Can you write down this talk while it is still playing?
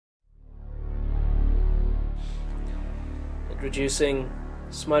Introducing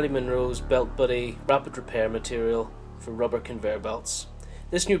Smiley Monroe's Belt Buddy Rapid Repair Material for rubber conveyor belts.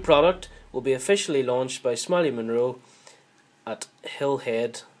 This new product will be officially launched by Smiley Monroe at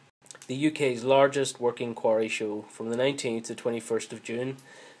Hillhead, the UK's largest working quarry show, from the 19th to 21st of June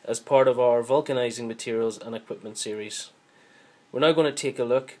as part of our vulcanizing materials and equipment series. We're now going to take a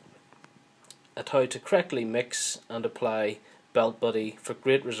look at how to correctly mix and apply Belt Buddy for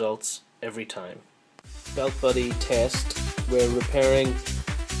great results every time. Belt Buddy test. We're repairing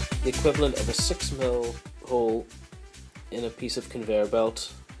the equivalent of a 6mm hole in a piece of conveyor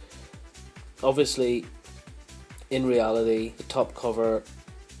belt. Obviously, in reality, the top cover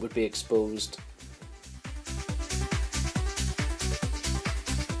would be exposed.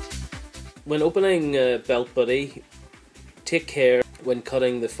 When opening Belt Buddy, take care when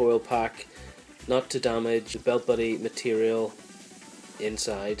cutting the foil pack not to damage the Belt Buddy material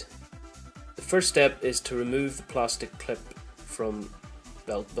inside. The first step is to remove the plastic clip from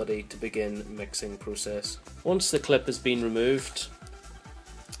Belt Buddy to begin mixing process. Once the clip has been removed,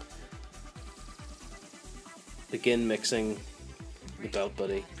 begin mixing the Belt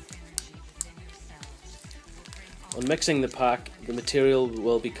Buddy. On mixing the pack, the material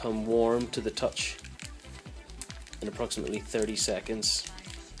will become warm to the touch in approximately 30 seconds.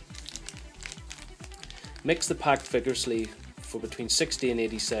 Mix the pack vigorously for between 60 and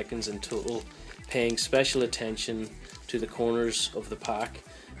 80 seconds in total, paying special attention to the corners of the pack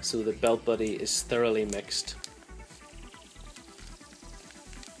so the Belt Buddy is thoroughly mixed.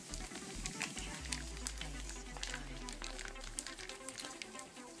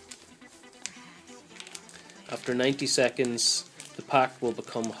 After 90 seconds, the pack will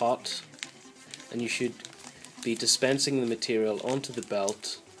become hot and you should be dispensing the material onto the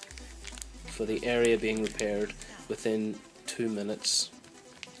belt for the area being repaired within 2 minutes.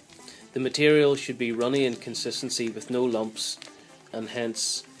 The material should be runny in consistency with no lumps and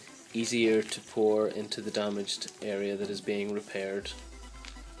hence easier to pour into the damaged area that is being repaired.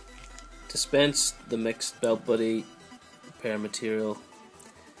 Dispense the mixed Belt Buddy repair material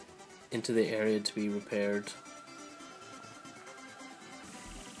into the area to be repaired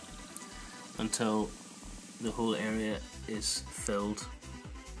until the whole area is filled.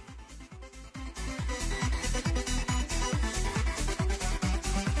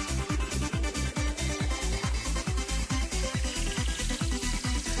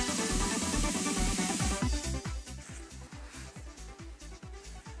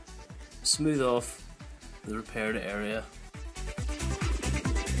 Smooth off the repaired area.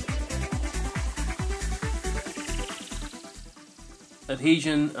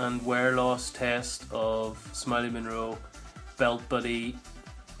 Adhesion and wear loss test of Smiley Monroe Belt Buddy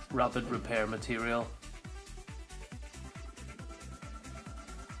Rapid Repair Material.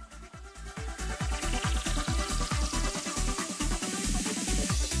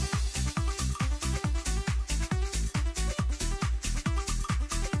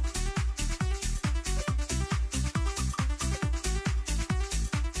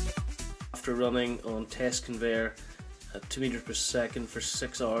 After running on test conveyor at 2 meters per second for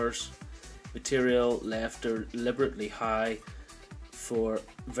 6 hours, material left deliberately high for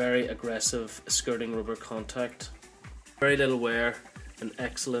very aggressive skirting rubber contact. Very little wear and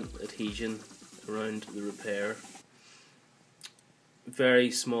excellent adhesion around the repair. Very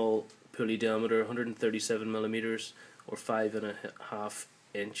small pulley diameter, 137 millimeters or 5.5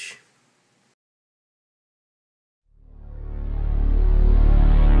 inch.